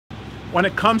When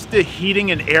it comes to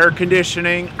heating and air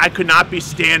conditioning, I could not be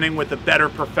standing with a better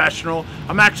professional.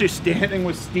 I'm actually standing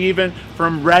with Steven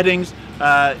from Redding's.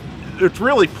 It's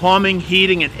really plumbing,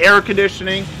 heating, and air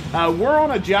conditioning. We're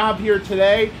on a job here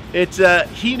today. It's a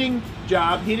heating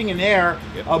job, heating and air,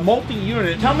 a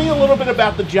multi-unit. Tell me a little bit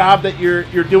about the job that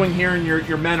you're doing here and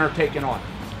your men are taking on.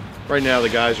 Right now the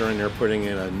guys are in there putting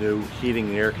in a new heating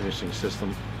and air conditioning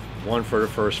system, one for the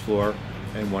first floor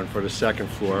and one for the second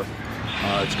floor.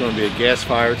 It's going to be a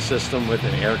gas-fired system with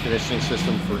an air conditioning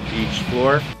system for each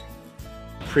floor.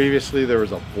 Previously there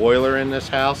was a boiler in this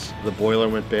house. The boiler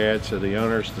went bad, so the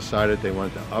owners decided they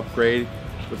wanted to upgrade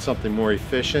with something more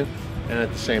efficient and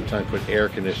at the same time put air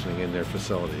conditioning in their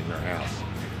facility, in their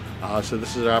house. So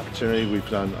this is an opportunity. We've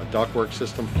done a ductwork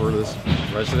system for this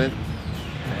resident,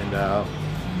 and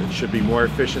it should be more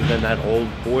efficient than that old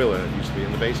boiler that used to be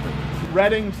in the basement.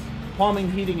 Redding's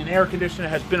Plumbing, Heating, and Air Conditioning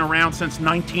has been around since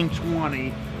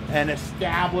 1920 and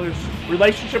established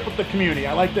relationship with the community.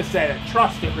 I like to say a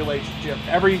trusted relationship.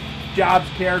 Every job's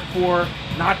cared for,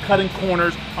 not cutting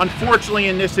corners. Unfortunately,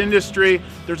 in this industry,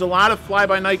 there's a lot of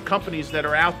fly-by-night companies that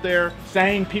are out there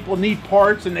saying people need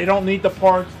parts and they don't need the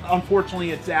parts.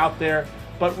 Unfortunately, it's out there.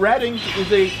 But Redding's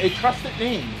is a trusted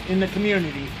name in the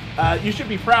community. You should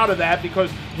be proud of that because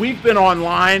we've been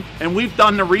online and we've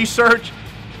done the research.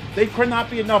 There could not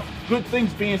be enough good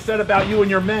things being said about you and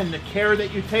your men, the care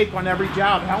that you take on every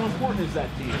job. How important is that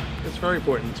to you? It's very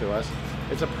important to us.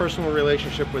 It's a personal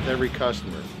relationship with every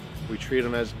customer. We treat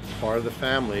them as part of the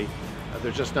family.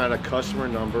 They're just not a customer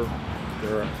number.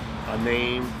 They're a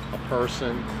name, a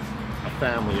person, a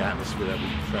family atmosphere that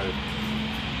we try to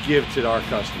give to our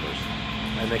customers.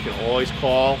 And they can always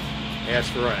call,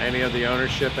 ask for any of the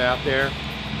ownership out there,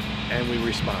 and we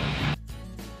respond.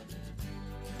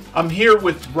 I'm here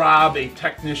with Rob, a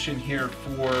technician here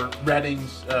for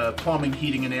Redding's Plumbing,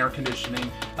 Heating, and Air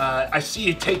Conditioning. I see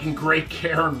you taking great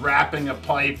care in wrapping a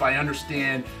pipe. I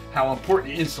understand how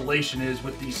important insulation is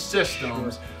with these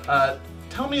systems. Sure.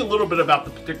 Tell me a little bit about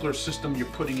the particular system you're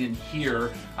putting in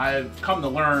here. I've come to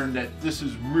learn that this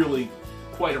is really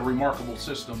quite a remarkable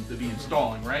system to be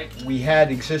installing, right? We had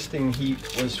existing heat,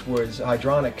 was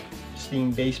hydronic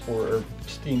steam baseboard or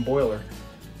steam boiler.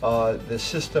 The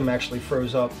system actually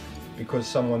froze up because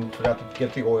someone forgot to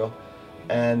get the oil,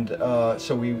 and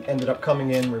so we ended up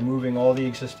coming in, removing all the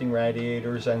existing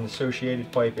radiators and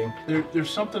associated piping.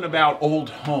 There's something about old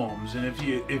homes, and if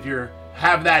you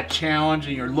have that challenge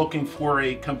and you're looking for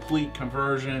a complete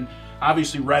conversion,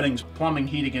 obviously Redding's Plumbing,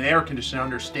 Heating, and Air Conditioning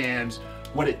understands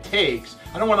what it takes.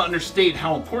 I don't want to understate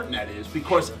how important that is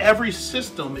because every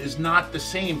system is not the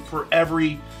same for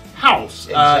every house.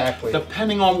 Exactly.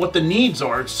 Depending on what the needs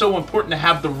are, it's so important to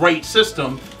have the right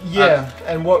system. Yeah,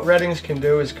 and what Redding's can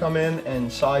do is come in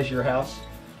and size your house,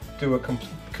 do a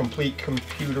complete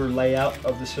computer layout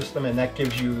of the system, and that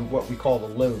gives you what we call the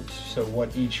loads, so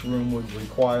what each room would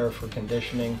require for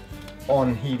conditioning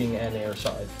on heating and air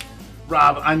side.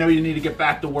 Rob, I know you need to get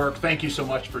back to work. Thank you so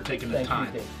much for taking the time.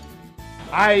 Thank you, Dave.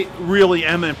 I really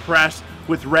am impressed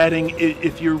with Redding.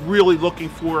 If you're really looking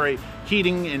for a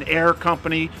heating and air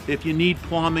company, if you need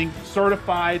plumbing,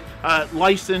 certified,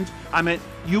 licensed, I mean,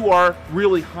 you are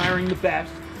really hiring the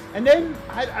best. And then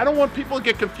I don't want people to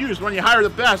get confused. When you hire the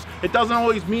best, it doesn't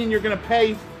always mean you're going to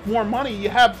pay more money. You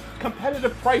have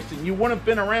competitive pricing. You wouldn't have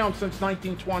been around since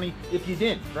 1920 if you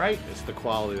didn't, right? It's the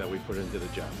quality that we put into the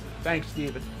job. Thanks,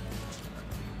 Steven.